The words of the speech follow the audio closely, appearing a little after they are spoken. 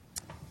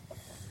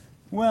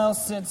Well,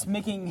 since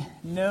making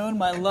known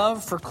my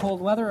love for cold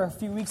weather a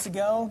few weeks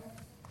ago,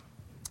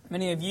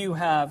 many of you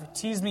have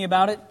teased me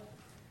about it,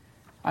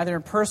 either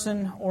in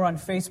person or on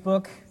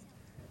Facebook.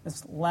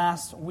 This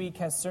last week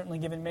has certainly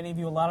given many of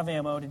you a lot of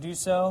ammo to do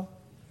so.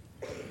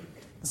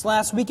 This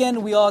last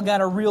weekend, we all got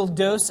a real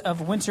dose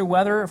of winter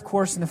weather, of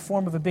course, in the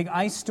form of a big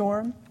ice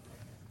storm.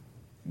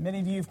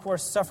 Many of you, of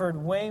course, suffered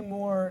way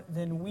more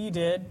than we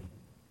did.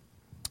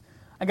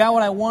 I got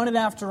what I wanted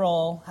after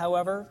all,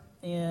 however,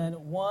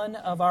 and one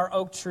of our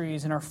oak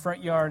trees in our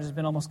front yard has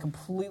been almost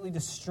completely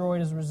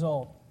destroyed as a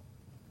result.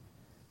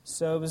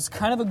 So it was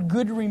kind of a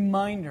good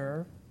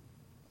reminder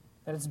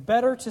that it's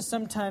better to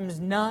sometimes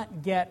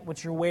not get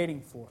what you're waiting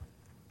for.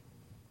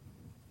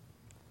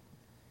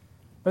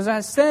 But as I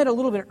said a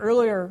little bit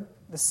earlier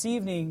this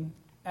evening,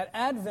 at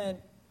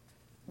Advent,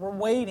 we're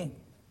waiting.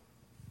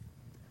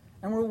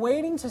 And we're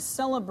waiting to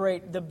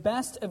celebrate the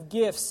best of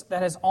gifts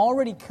that has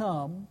already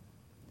come,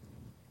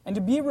 and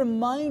to be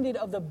reminded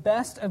of the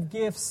best of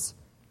gifts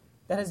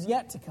that has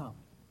yet to come.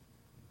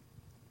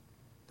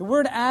 The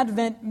word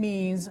Advent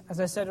means, as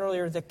I said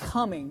earlier, the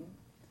coming.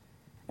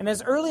 And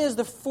as early as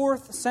the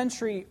 4th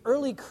century,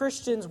 early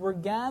Christians were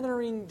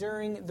gathering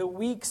during the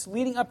weeks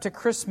leading up to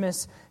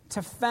Christmas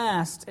to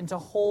fast and to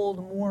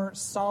hold more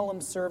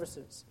solemn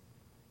services.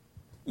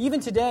 Even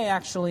today,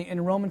 actually,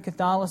 in Roman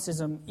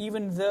Catholicism,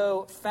 even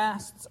though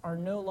fasts are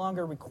no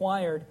longer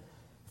required,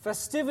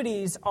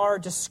 festivities are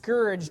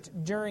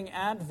discouraged during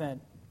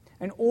Advent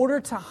in order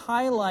to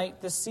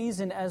highlight the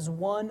season as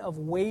one of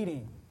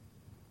waiting,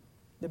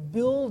 the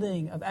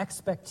building of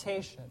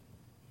expectation,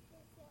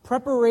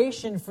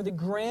 preparation for the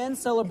grand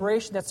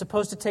celebration that's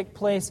supposed to take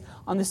place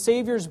on the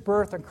Savior's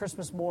birth on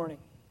Christmas morning.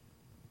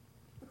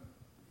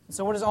 And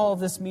so what does all of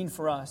this mean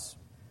for us?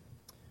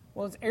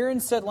 Well, as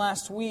Aaron said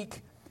last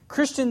week,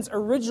 Christians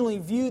originally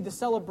viewed the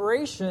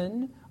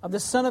celebration of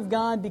the Son of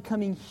God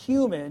becoming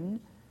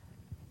human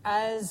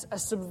as a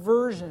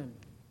subversion,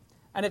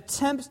 an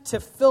attempt to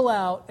fill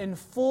out in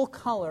full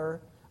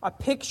color a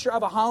picture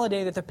of a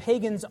holiday that the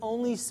pagans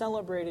only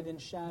celebrated in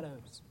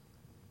shadows.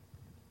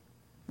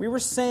 We were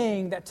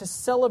saying that to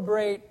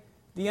celebrate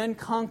the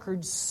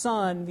unconquered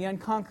Son, the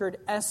unconquered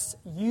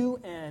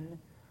S-U-N,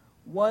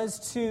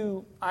 was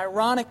to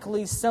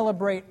ironically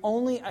celebrate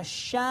only a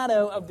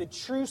shadow of the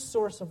true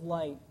source of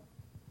light,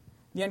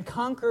 the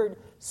unconquered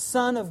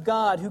Son of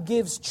God who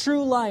gives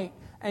true light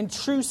and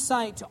true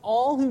sight to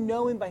all who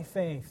know Him by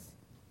faith.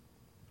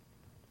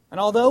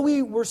 And although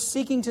we were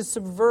seeking to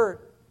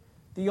subvert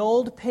the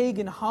old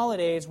pagan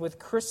holidays with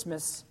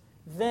Christmas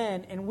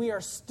then, and we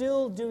are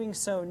still doing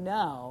so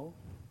now,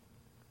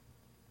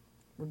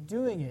 we're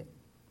doing it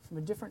from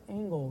a different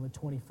angle in the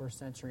 21st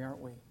century,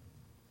 aren't we?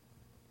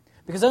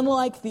 Because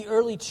unlike the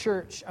early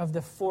church of the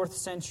 4th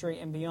century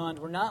and beyond,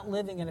 we're not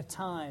living in a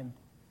time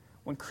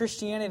when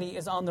Christianity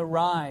is on the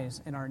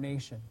rise in our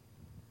nation,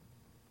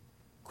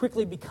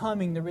 quickly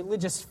becoming the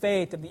religious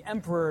faith of the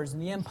emperors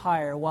and the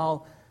empire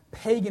while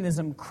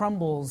paganism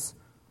crumbles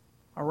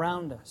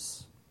around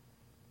us.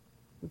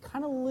 We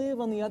kind of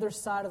live on the other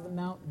side of the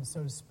mountain,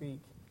 so to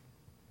speak.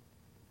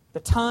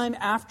 The time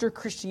after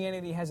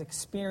Christianity has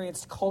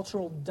experienced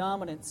cultural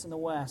dominance in the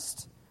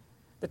West.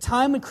 The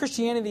time when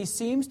Christianity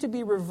seems to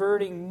be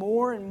reverting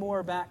more and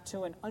more back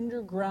to an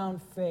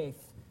underground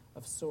faith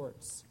of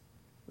sorts,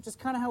 which is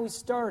kind of how we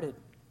started.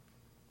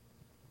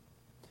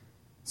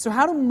 So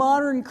how do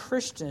modern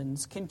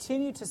Christians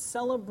continue to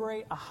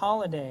celebrate a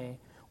holiday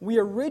we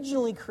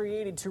originally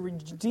created to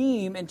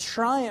redeem and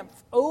triumph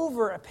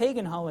over a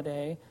pagan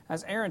holiday,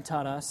 as Aaron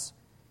taught us,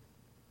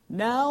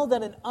 now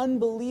that an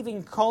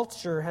unbelieving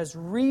culture has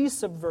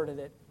re-subverted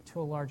it to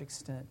a large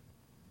extent,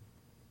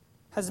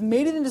 has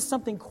made it into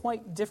something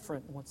quite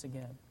different once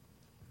again?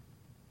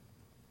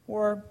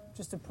 Or,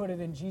 just to put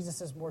it in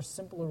Jesus' more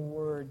simpler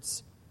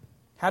words,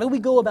 how do we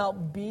go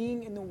about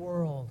being in the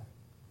world,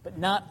 but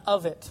not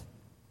of it,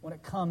 when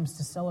it comes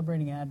to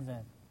celebrating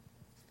Advent?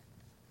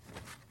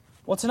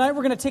 Well, tonight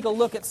we're going to take a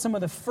look at some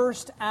of the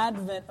first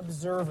Advent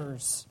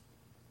observers,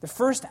 the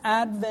first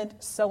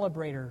Advent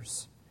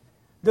celebrators,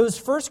 those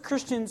first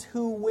Christians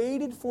who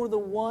waited for the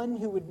one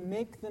who would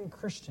make them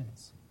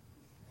Christians.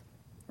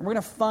 And we're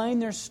going to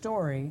find their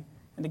story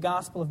in the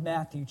Gospel of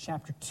Matthew,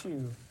 chapter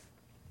 2,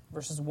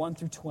 verses 1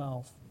 through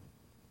 12.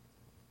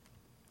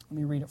 Let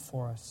me read it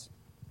for us.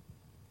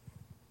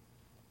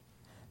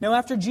 Now,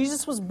 after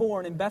Jesus was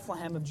born in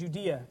Bethlehem of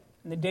Judea,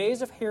 in the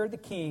days of Herod the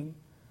king,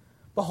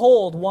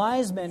 behold,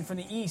 wise men from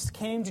the east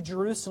came to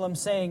Jerusalem,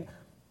 saying,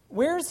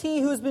 "Where is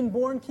he who has been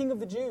born King of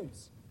the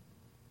Jews?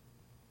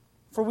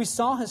 For we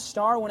saw his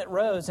star when it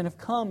rose and have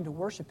come to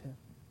worship him."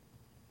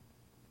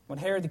 When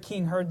Herod the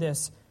king heard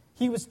this,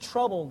 he was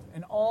troubled,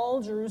 and all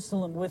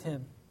Jerusalem with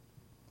him.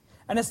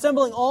 And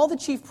assembling all the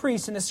chief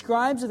priests and the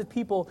scribes of the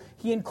people,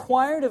 he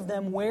inquired of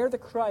them where the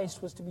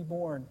Christ was to be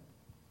born.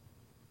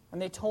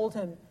 And they told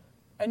him,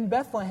 "In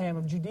Bethlehem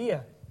of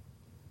Judea.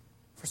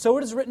 For so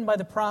it is written by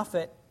the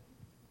prophet,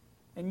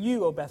 And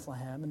you, O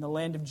Bethlehem, in the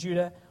land of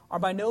Judah, are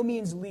by no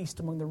means least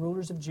among the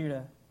rulers of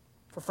Judah.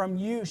 For from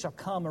you shall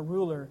come a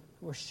ruler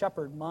who will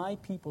shepherd my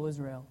people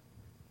Israel."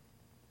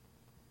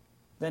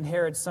 Then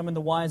Herod summoned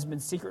the wise men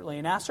secretly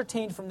and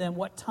ascertained from them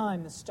what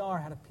time the star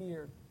had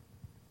appeared.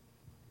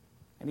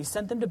 And he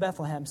sent them to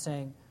Bethlehem,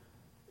 saying,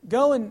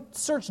 "Go and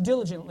search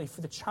diligently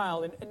for the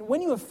child, and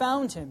when you have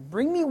found him,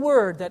 bring me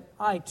word that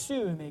I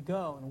too may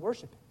go and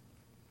worship him."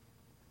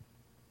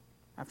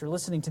 After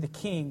listening to the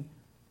king,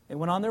 they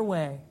went on their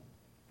way.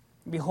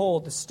 And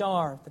behold, the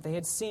star that they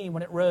had seen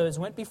when it rose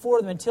went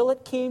before them until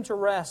it came to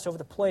rest over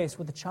the place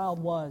where the child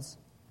was.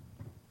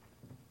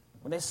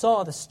 When they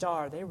saw the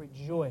star, they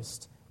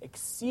rejoiced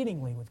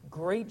exceedingly with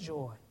great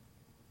joy.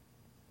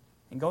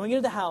 And going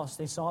into the house,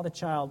 they saw the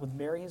child with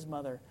Mary his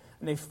mother,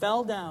 and they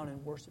fell down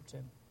and worshipped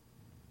him.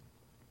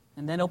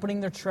 And then opening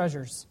their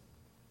treasures,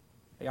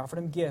 they offered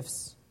him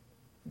gifts,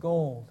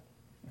 gold,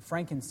 and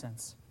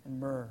frankincense, and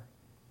myrrh.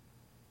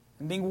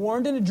 And being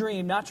warned in a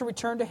dream not to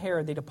return to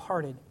Herod, they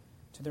departed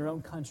to their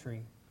own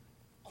country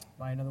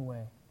by another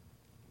way.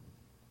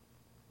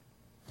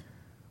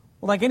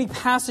 Well, like any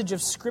passage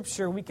of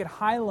Scripture, we could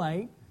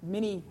highlight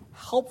many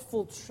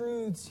helpful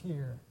truths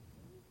here.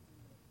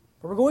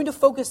 But we're going to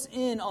focus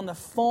in on the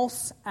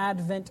false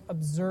Advent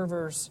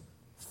observers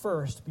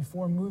first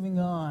before moving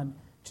on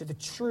to the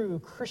true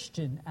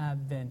Christian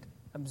Advent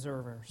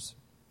observers.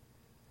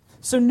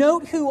 So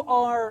note who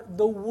are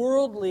the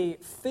worldly,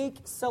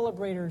 fake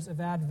celebrators of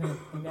Advent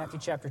in Matthew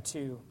chapter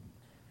 2.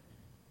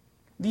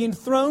 The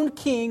enthroned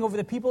king over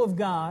the people of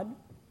God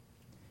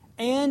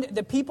and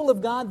the people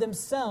of God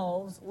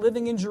themselves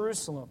living in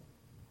Jerusalem,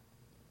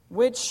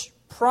 which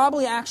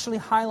probably actually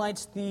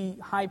highlights the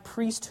high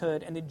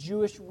priesthood and the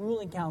Jewish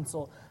ruling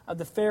council of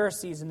the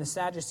Pharisees and the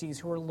Sadducees,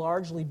 who were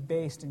largely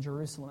based in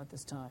Jerusalem at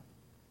this time.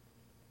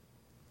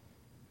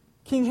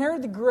 King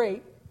Herod the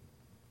Great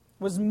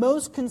was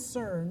most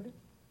concerned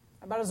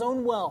about his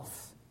own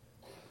wealth,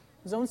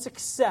 his own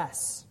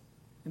success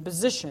and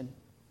position.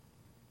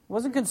 He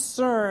wasn't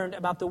concerned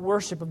about the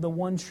worship of the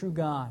one true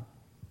God.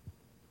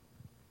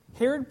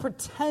 Herod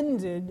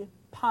pretended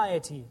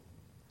piety.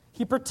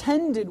 He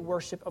pretended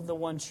worship of the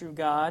one true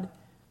God,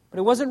 but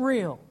it wasn't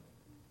real.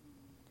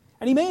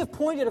 And he may have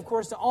pointed, of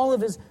course, to all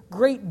of his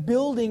great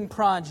building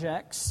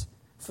projects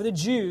for the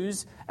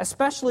Jews,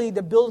 especially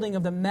the building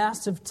of the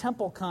massive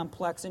temple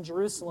complex in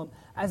Jerusalem,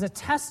 as a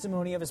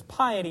testimony of his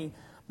piety.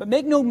 But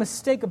make no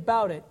mistake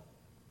about it,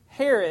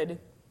 Herod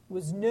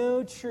was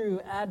no true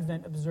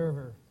Advent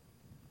observer.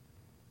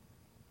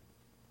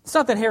 It's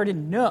not that Herod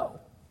didn't know.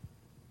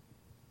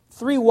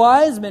 3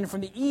 wise men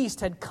from the east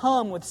had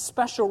come with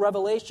special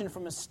revelation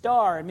from a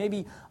star and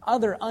maybe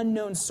other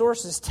unknown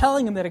sources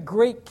telling him that a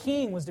great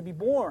king was to be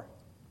born.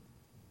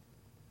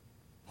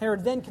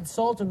 Herod then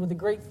consulted with the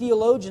great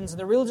theologians and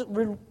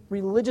the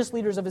religious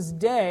leaders of his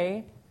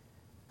day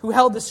who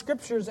held the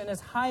Scriptures in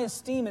as high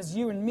esteem as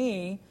you and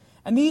me.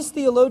 And these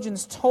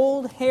theologians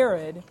told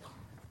Herod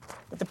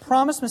that the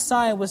promised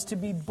Messiah was to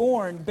be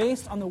born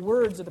based on the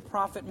words of the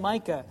prophet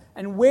Micah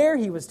and where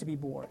he was to be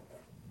born.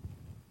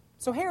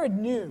 So Herod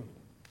knew.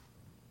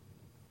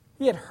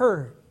 He had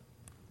heard.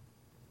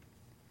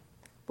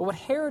 But what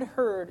Herod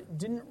heard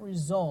didn't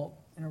result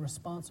in a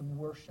response of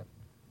worship.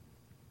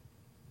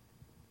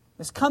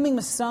 This coming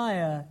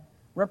Messiah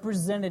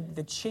represented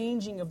the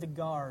changing of the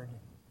guard,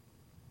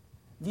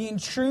 the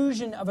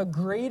intrusion of a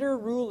greater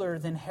ruler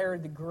than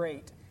Herod the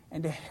Great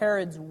into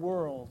Herod's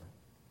world.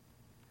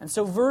 And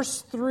so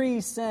verse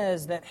 3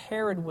 says that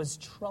Herod was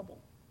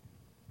troubled.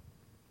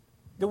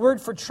 The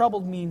word for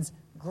troubled means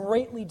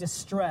greatly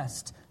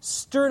distressed,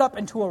 stirred up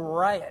into a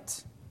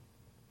riot.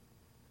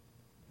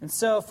 And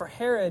so for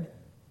Herod,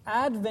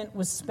 Advent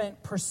was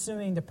spent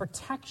pursuing the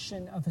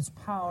protection of his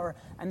power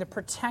and the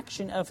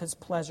protection of his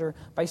pleasure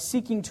by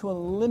seeking to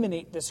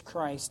eliminate this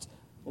Christ,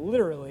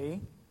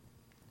 literally,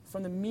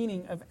 from the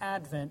meaning of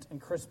Advent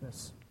and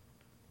Christmas.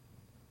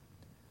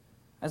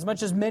 As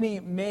much as many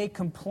may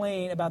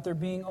complain about there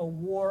being a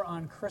war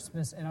on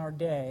Christmas in our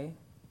day,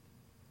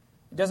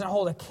 it doesn't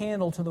hold a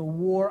candle to the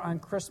war on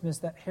Christmas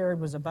that Herod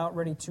was about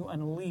ready to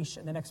unleash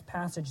in the next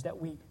passage that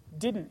we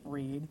didn't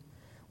read,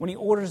 when he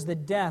orders the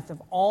death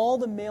of all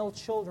the male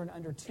children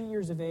under 2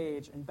 years of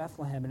age in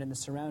Bethlehem and in the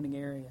surrounding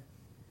area.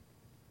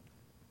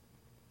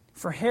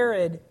 For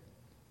Herod,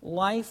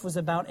 life was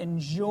about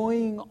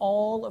enjoying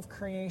all of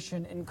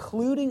creation,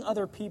 including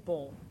other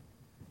people,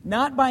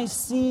 not by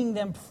seeing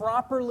them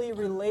properly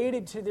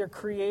related to their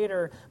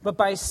Creator, but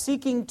by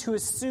seeking to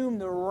assume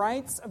the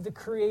rights of the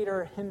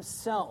Creator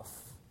himself.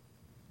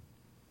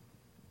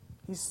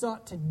 He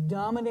sought to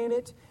dominate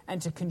it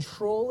and to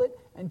control it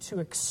and to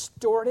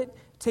extort it,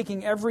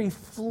 taking every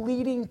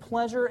fleeting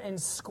pleasure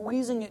and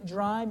squeezing it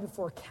dry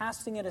before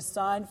casting it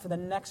aside for the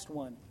next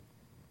one,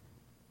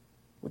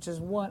 which is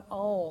what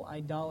all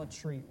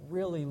idolatry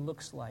really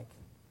looks like,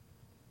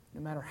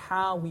 no matter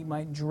how we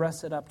might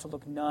dress it up to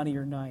look naughty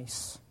or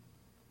nice.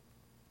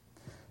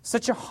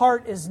 Such a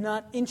heart is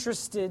not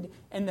interested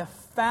in the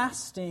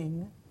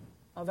fasting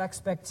of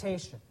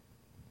expectation,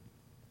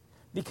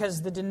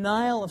 because the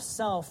denial of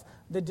self,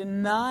 the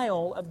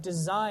denial of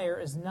desire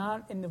is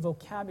not in the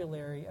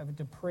vocabulary of a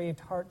depraved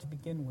heart to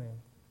begin with.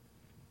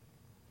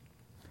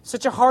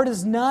 Such a heart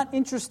is not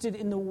interested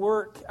in the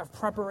work of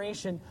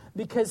preparation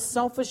because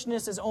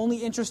selfishness is only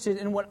interested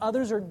in what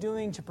others are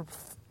doing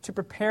to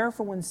prepare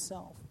for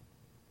oneself.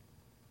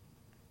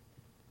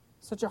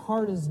 Such a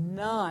heart is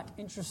not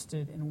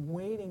interested in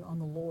waiting on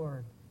the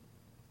Lord,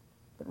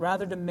 but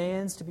rather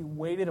demands to be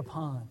waited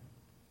upon.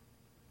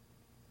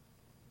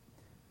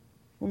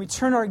 When we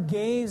turn our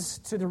gaze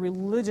to the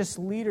religious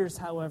leaders,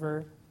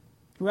 however,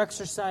 who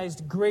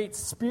exercised great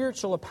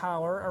spiritual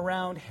power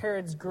around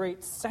Herod's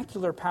great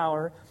secular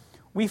power,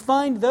 we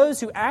find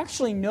those who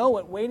actually know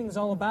what waiting is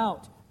all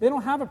about. They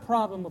don't have a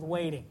problem with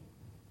waiting.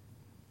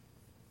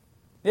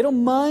 They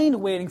don't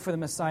mind waiting for the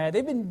Messiah.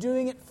 They've been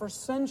doing it for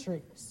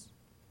centuries.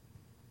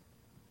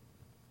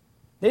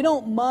 They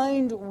don't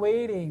mind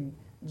waiting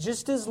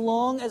just as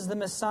long as the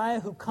Messiah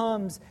who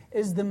comes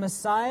is the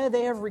Messiah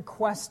they have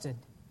requested.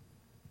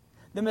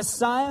 The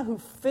Messiah who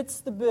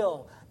fits the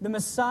bill. The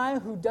Messiah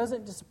who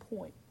doesn't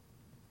disappoint.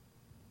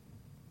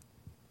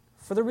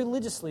 For the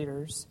religious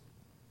leaders,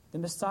 the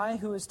Messiah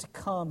who is to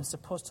come is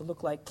supposed to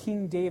look like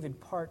King David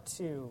Part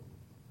 2.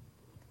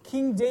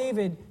 King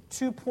David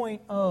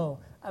 2.0,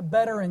 a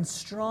better and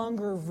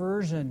stronger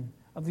version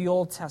of the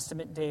Old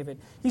Testament David.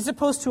 He's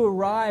supposed to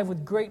arrive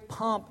with great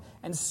pomp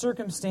and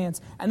circumstance,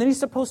 and then he's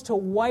supposed to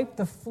wipe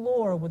the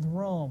floor with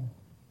Rome.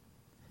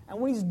 And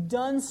when he's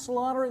done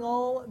slaughtering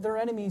all their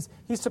enemies,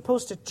 he's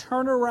supposed to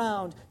turn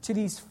around to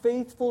these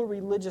faithful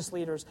religious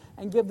leaders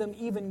and give them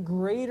even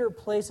greater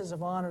places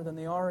of honor than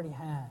they already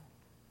had.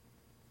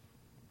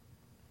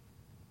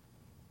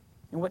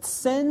 And what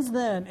sends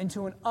them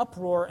into an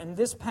uproar in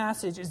this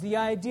passage is the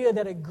idea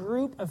that a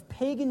group of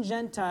pagan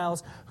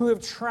Gentiles who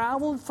have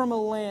traveled from a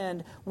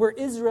land where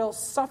Israel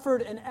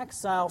suffered in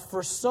exile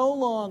for so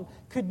long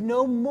could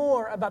know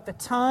more about the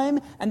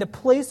time and the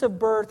place of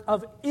birth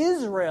of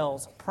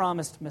Israel's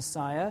promised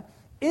Messiah,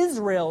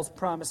 Israel's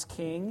promised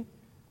king,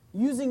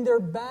 using their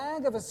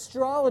bag of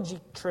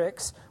astrology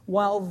tricks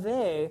while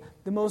they,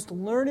 the most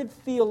learned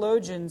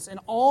theologians in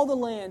all the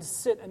land,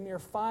 sit a mere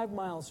 5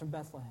 miles from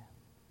Bethlehem.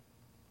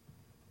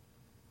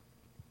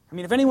 I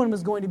mean, if anyone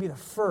was going to be the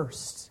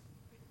first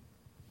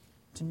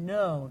to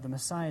know the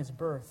Messiah's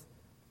birth,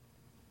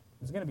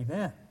 it was going to be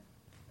them.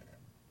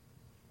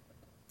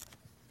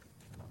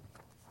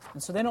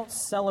 And so they don't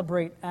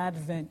celebrate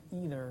Advent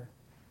either,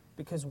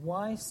 because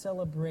why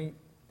celebrate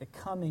the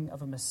coming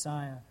of a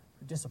Messiah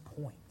who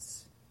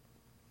disappoints?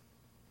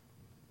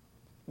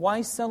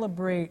 Why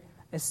celebrate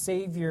a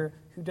Savior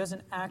who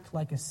doesn't act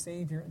like a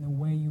Savior in the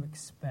way you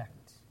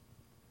expect,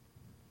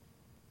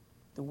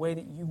 the way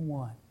that you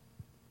want?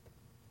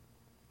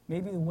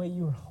 Maybe the way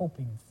you were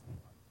hoping for.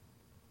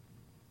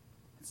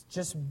 It's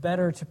just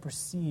better to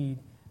proceed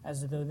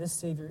as though this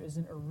Savior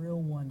isn't a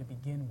real one to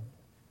begin with.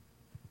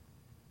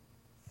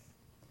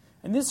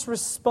 And this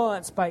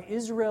response by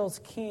Israel's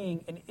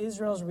king and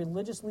Israel's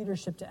religious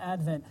leadership to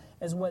Advent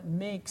is what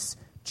makes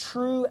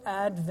true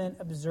Advent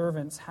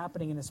observance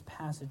happening in this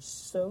passage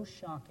so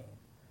shocking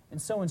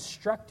and so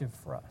instructive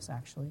for us,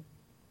 actually.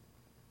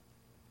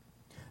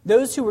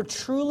 Those who were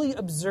truly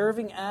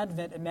observing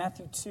Advent in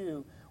Matthew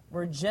 2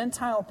 were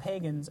Gentile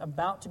pagans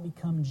about to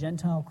become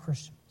Gentile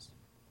Christians.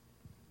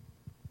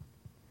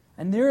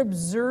 And their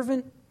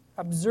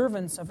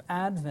observance of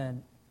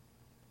Advent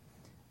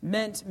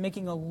meant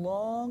making a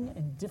long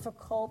and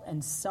difficult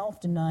and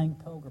self-denying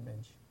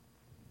pilgrimage.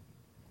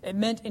 It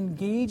meant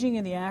engaging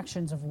in the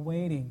actions of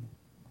waiting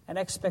and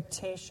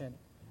expectation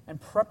and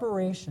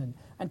preparation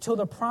until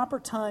the proper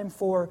time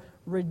for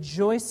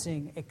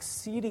rejoicing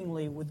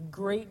exceedingly with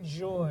great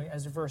joy,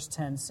 as verse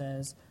 10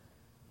 says,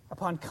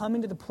 upon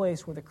coming to the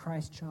place where the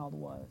Christ child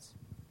was.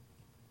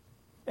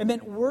 It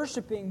meant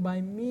worshiping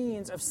by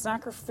means of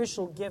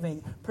sacrificial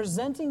giving,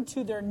 presenting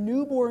to their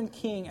newborn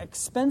king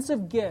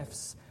expensive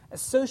gifts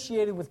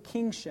associated with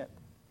kingship,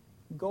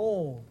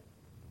 gold,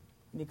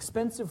 and the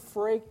expensive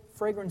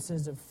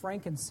fragrances of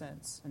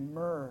frankincense and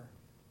myrrh.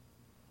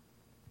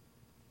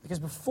 Because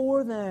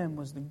before them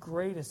was the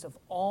greatest of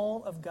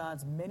all of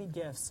God's many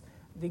gifts,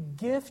 the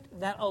gift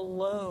that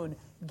alone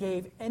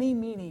gave any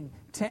meaning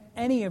to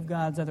any of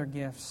God's other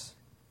gifts.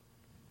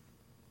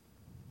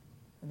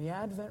 And the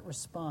Advent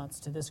response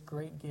to this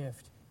great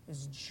gift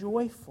is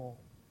joyful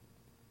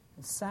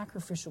and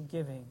sacrificial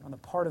giving on the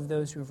part of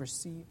those who have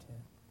received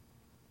Him.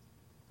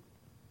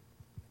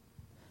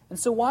 And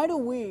so why do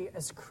we,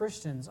 as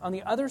Christians, on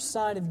the other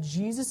side of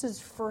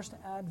Jesus' first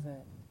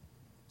Advent,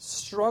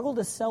 struggle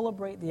to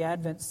celebrate the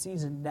Advent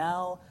season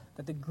now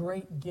that the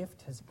great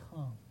gift has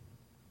come?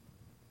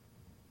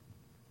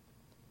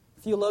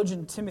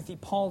 Theologian Timothy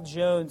Paul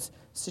Jones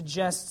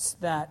suggests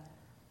that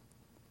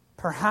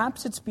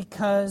perhaps it's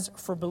because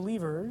for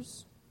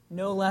believers,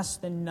 no less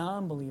than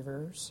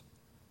non-believers,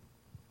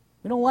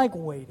 we don't like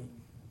waiting.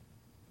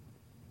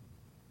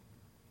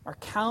 Our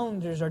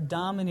calendars are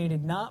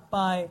dominated not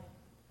by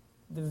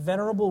the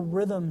venerable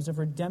rhythms of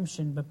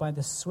redemption, but by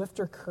the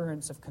swifter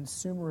currents of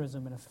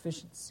consumerism and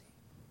efficiency.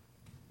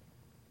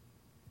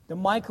 The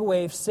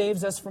microwave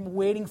saves us from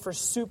waiting for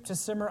soup to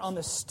simmer on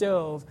the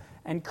stove,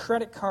 and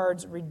credit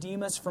cards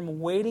redeem us from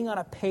waiting on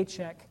a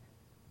paycheck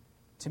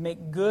to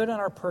make good on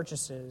our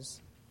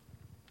purchases.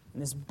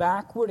 And this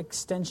backward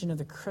extension of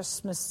the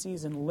Christmas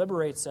season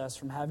liberates us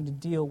from having to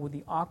deal with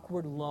the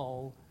awkward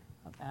lull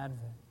of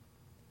Advent.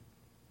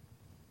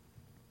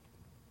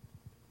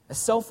 A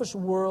selfish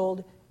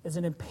world is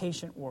an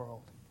impatient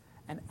world,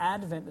 and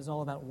Advent is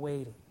all about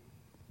waiting,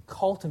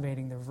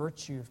 cultivating the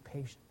virtue of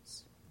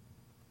patience.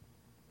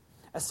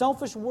 A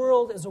selfish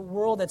world is a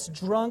world that's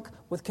drunk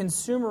with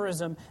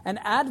consumerism, and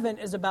Advent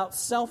is about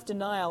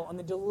self-denial and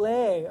the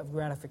delay of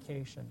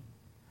gratification.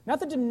 Not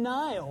the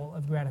denial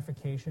of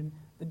gratification,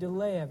 the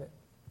delay of it.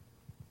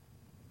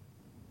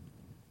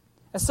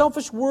 A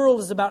selfish world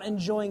is about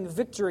enjoying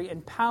victory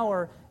and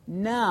power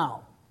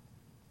now.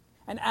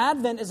 And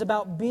Advent is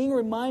about being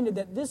reminded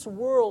that this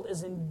world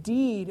is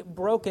indeed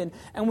broken,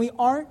 and we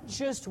aren't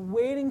just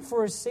waiting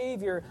for a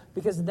Savior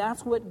because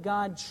that's what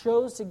God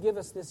chose to give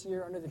us this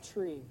year under the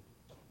tree.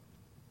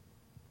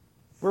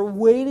 We're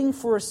waiting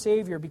for a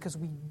Savior because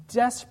we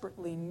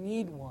desperately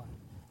need one.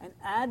 And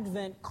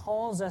Advent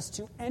calls us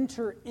to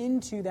enter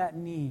into that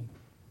need,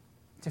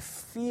 to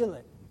feel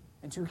it,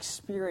 and to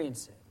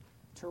experience it,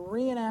 to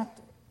reenact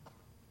it.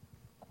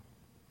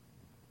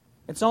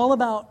 It's all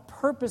about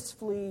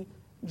purposefully,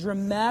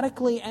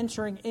 dramatically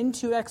entering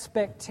into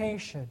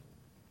expectation.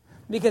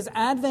 Because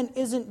Advent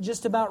isn't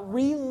just about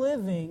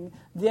reliving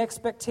the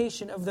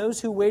expectation of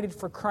those who waited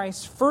for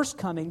Christ's first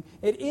coming.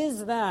 It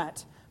is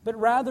that, but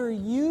rather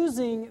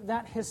using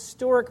that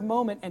historic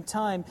moment and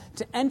time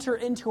to enter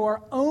into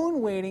our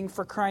own waiting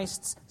for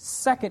Christ's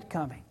second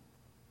coming.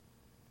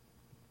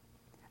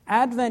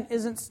 Advent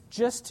isn't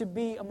just to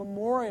be a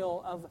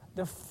memorial of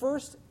the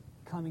first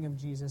coming of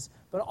Jesus,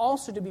 but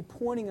also to be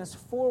pointing us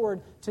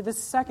forward to the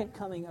second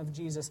coming of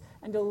Jesus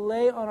and to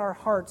lay on our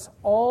hearts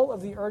all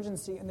of the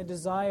urgency and the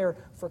desire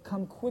for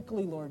come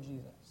quickly, Lord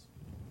Jesus.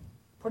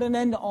 Put an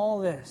end to all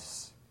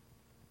this.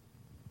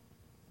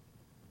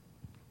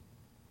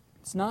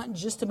 It's not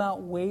just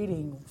about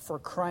waiting for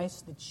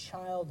Christ, the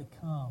child, to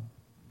come,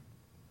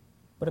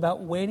 but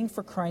about waiting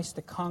for Christ,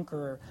 the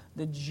conqueror,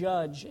 the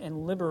judge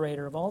and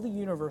liberator of all the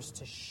universe,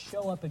 to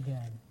show up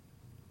again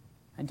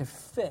and to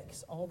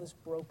fix all this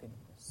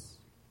brokenness.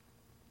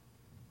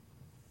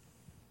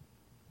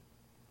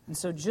 And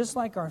so just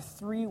like our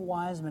three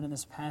wise men in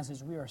this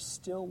passage, we are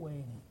still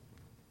waiting.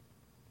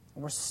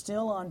 And we're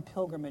still on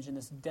pilgrimage in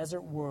this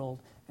desert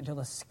world until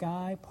the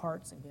sky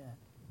parts again.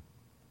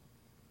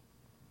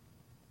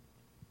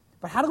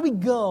 But how do we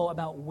go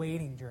about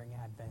waiting during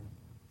Advent?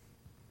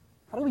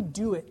 How do we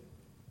do it?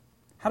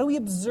 How do we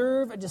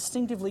observe a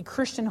distinctively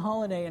Christian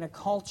holiday in a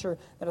culture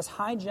that has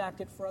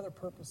hijacked it for other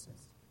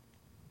purposes?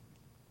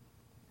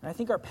 And I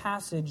think our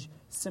passage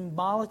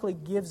symbolically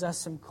gives us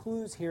some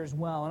clues here as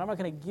well. And I'm not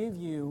going to give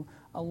you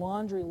a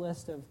laundry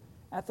list of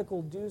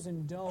ethical do's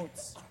and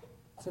don'ts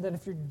so that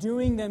if you're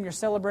doing them, you're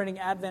celebrating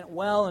Advent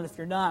well, and if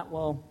you're not,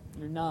 well,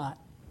 you're not.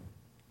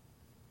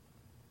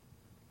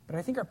 But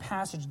I think our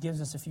passage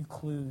gives us a few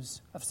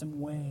clues of some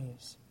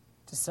ways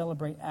to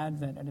celebrate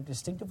Advent in a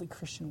distinctively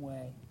Christian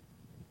way.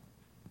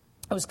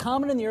 It was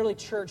common in the early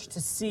church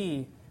to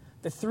see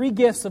the three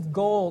gifts of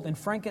gold and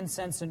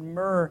frankincense and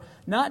myrrh,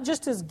 not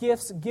just as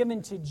gifts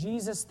given to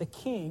Jesus the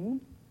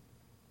King,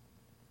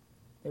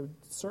 they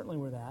certainly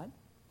were that,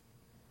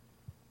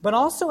 but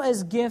also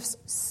as gifts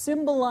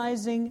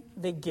symbolizing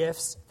the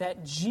gifts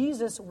that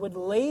Jesus would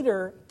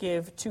later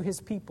give to his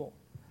people,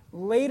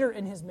 later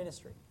in his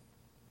ministry.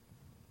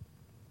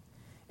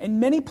 In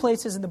many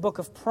places in the book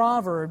of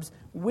Proverbs,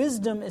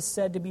 wisdom is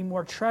said to be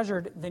more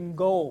treasured than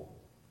gold.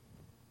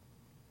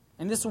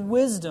 And this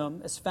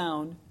wisdom is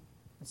found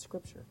in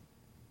Scripture.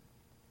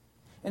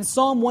 In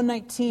Psalm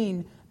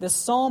 119, the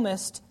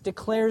psalmist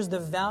declares the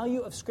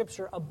value of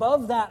Scripture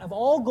above that of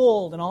all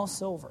gold and all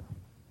silver.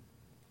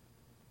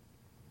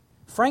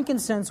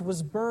 Frankincense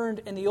was burned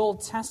in the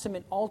Old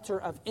Testament altar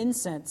of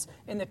incense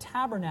in the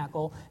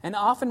tabernacle and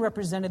often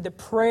represented the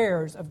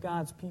prayers of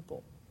God's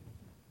people.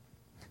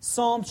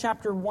 Psalm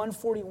chapter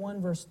 141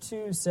 verse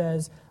 2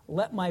 says,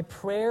 "Let my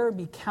prayer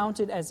be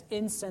counted as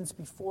incense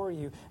before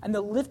you, and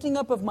the lifting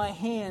up of my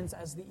hands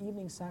as the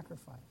evening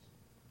sacrifice."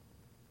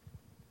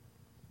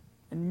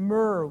 And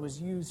myrrh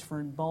was used for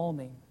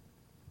embalming,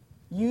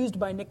 used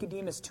by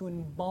Nicodemus to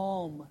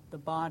embalm the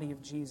body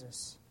of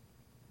Jesus.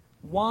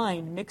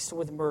 Wine mixed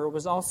with myrrh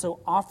was also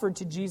offered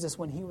to Jesus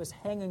when he was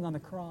hanging on the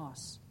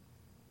cross.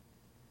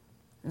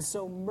 And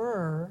so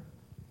myrrh,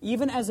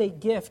 even as a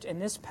gift in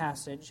this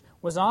passage,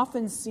 was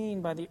often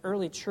seen by the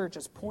early church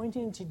as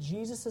pointing to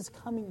Jesus'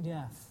 coming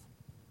death,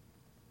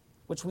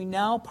 which we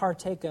now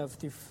partake of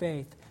through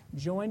faith,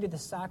 joined to the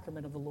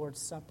sacrament of the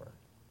Lord's Supper.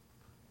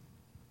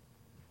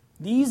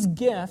 These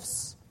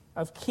gifts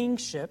of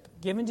kingship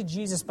given to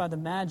Jesus by the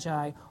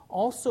Magi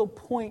also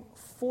point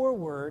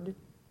forward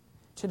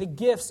to the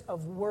gifts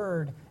of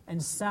word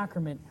and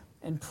sacrament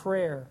and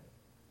prayer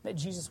that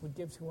Jesus would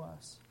give to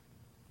us.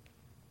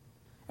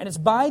 And it's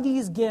by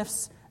these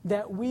gifts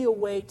that we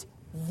await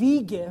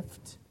the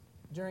gift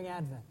during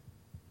Advent.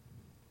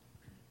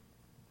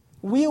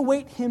 We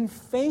await him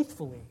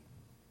faithfully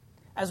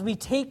as we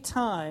take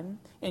time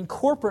in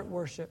corporate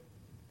worship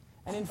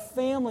and in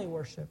family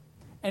worship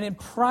and in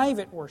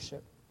private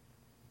worship,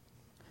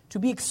 to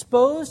be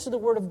exposed to the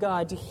Word of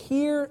God, to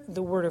hear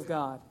the Word of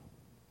God,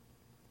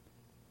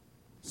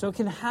 so it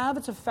can have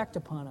its effect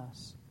upon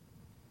us,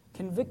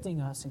 convicting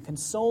us and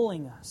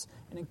consoling us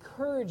and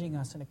encouraging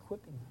us and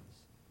equipping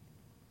us.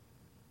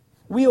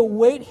 We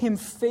await Him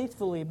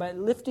faithfully by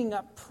lifting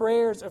up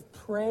prayers of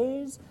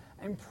praise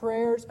and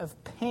prayers of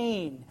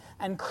pain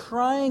and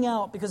crying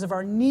out because of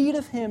our need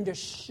of Him to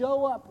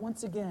show up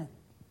once again.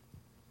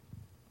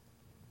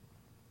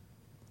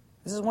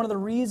 This is one of the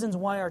reasons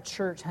why our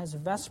church has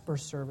Vesper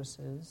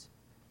services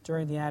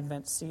during the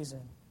Advent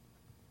season.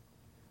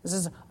 This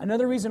is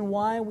another reason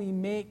why we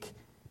make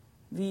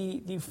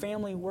the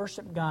family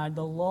worship guide,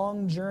 the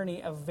long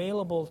journey,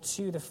 available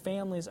to the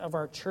families of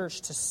our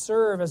church to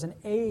serve as an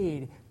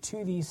aid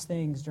to these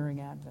things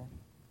during Advent.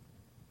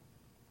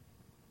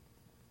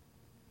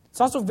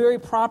 It's also very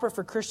proper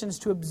for Christians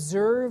to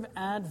observe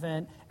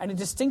Advent in a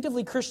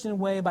distinctively Christian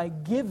way by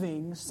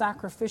giving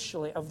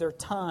sacrificially of their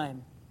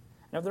time,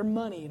 and of their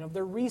money, and of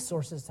their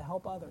resources to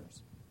help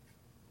others.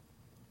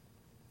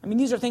 I mean,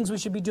 these are things we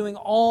should be doing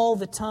all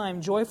the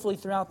time, joyfully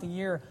throughout the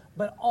year,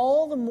 but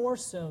all the more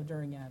so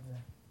during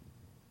Advent.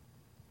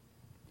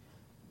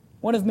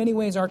 One of many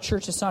ways our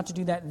church has sought to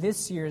do that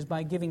this year is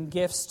by giving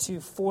gifts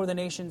to For the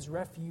Nations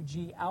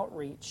Refugee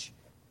Outreach,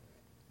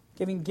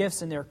 giving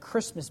gifts in their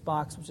Christmas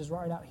box, which is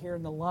right out here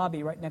in the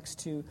lobby, right next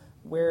to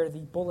where the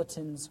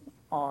bulletins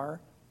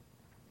are,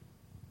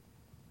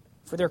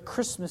 for their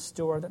Christmas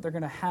store that they're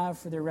going to have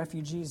for their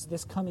refugees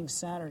this coming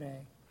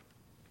Saturday.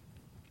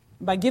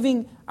 By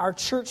giving our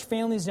church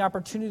families the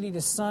opportunity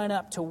to sign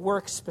up to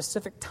work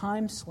specific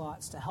time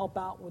slots to help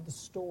out with the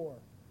store.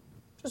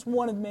 Just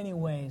one of many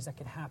ways that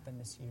could happen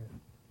this year.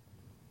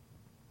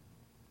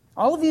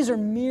 All of these are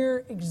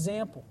mere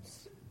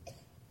examples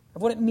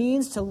of what it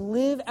means to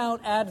live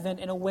out Advent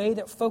in a way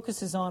that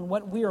focuses on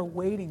what we are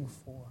waiting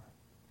for.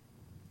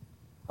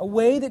 A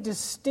way that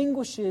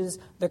distinguishes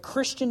the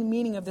Christian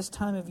meaning of this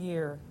time of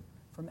year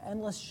from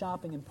endless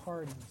shopping and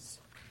parties.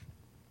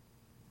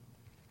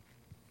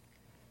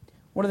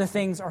 One of the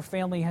things our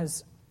family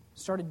has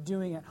started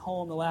doing at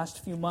home the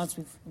last few months,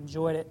 we've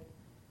enjoyed it.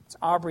 It's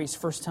Aubrey's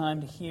first time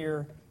to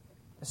hear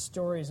the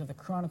stories of the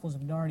Chronicles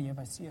of Narnia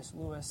by C.S.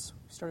 Lewis.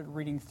 We started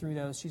reading through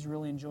those. She's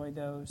really enjoyed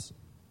those.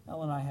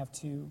 Ellen and I have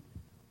too.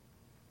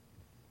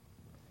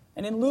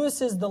 And in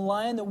Lewis's The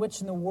Lion, the Witch,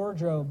 and the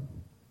Wardrobe,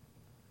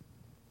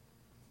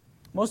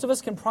 most of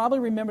us can probably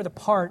remember the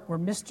part where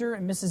Mr.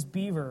 and Mrs.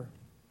 Beaver,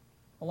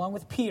 along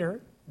with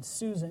Peter and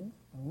Susan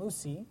and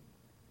Lucy,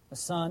 the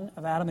son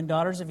of Adam and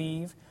daughters of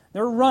Eve,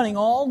 they're running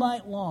all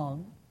night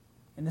long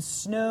in the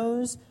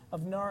snows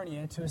of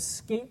Narnia to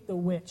escape the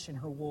witch and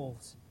her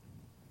wolves.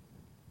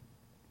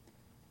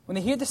 When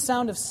they hear the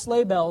sound of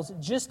sleigh bells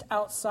just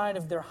outside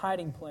of their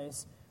hiding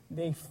place,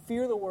 they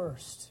fear the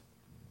worst.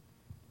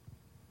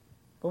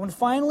 But when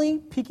finally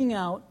peeking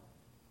out,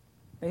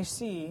 they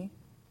see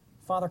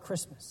Father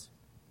Christmas.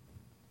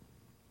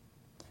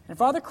 And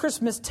Father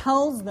Christmas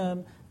tells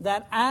them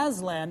that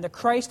Aslan, the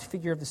Christ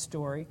figure of the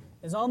story,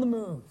 is on the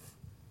move.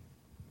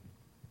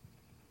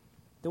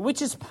 The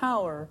witch's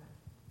power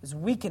is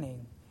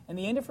weakening, and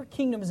the end of her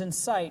kingdom is in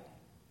sight,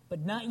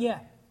 but not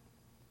yet.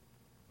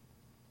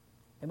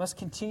 They must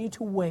continue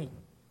to wait,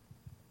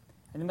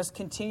 and they must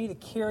continue to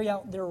carry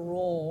out their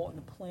role in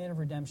the plan of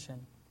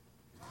redemption.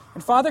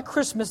 And Father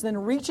Christmas then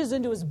reaches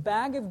into his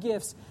bag of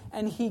gifts,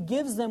 and he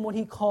gives them what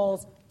he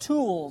calls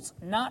tools,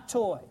 not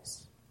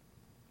toys,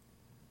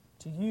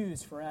 to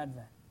use for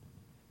Advent.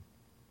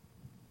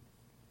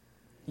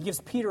 He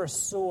gives Peter a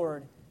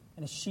sword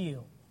and a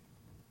shield,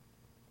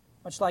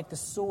 much like the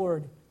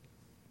sword,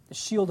 the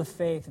shield of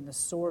faith, and the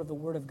sword of the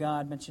Word of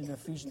God mentioned in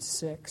Ephesians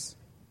 6.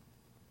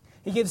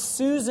 He gives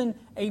Susan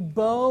a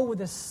bow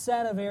with a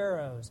set of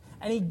arrows,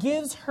 and he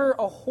gives her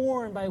a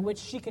horn by which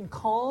she can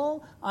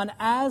call on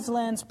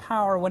Aslan's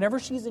power whenever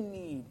she's in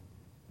need.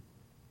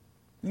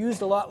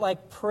 Used a lot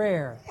like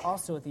prayer,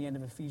 also at the end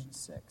of Ephesians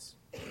 6.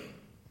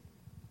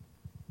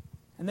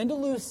 And then to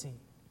Lucy,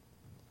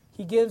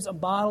 he gives a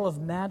bottle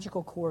of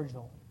magical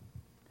cordial,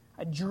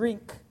 a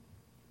drink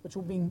which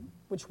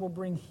will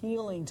bring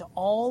healing to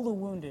all the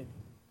wounded,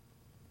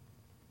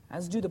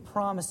 as do the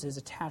promises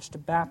attached to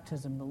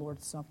baptism and the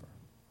Lord's Supper.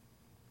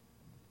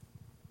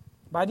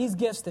 By these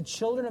gifts, the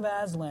children of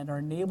Aslan are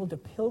enabled to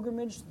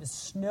pilgrimage through the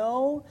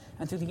snow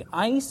and through the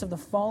ice of the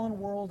fallen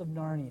world of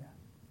Narnia,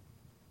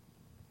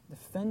 to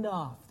fend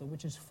off the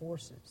witch's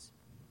forces,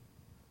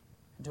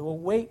 and to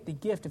await the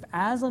gift of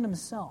Aslan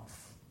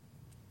himself.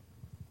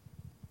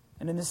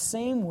 And in the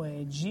same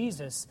way,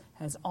 Jesus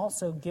has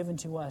also given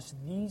to us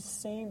these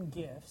same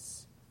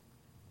gifts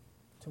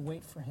to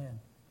wait for him.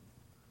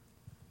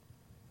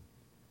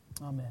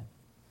 Amen.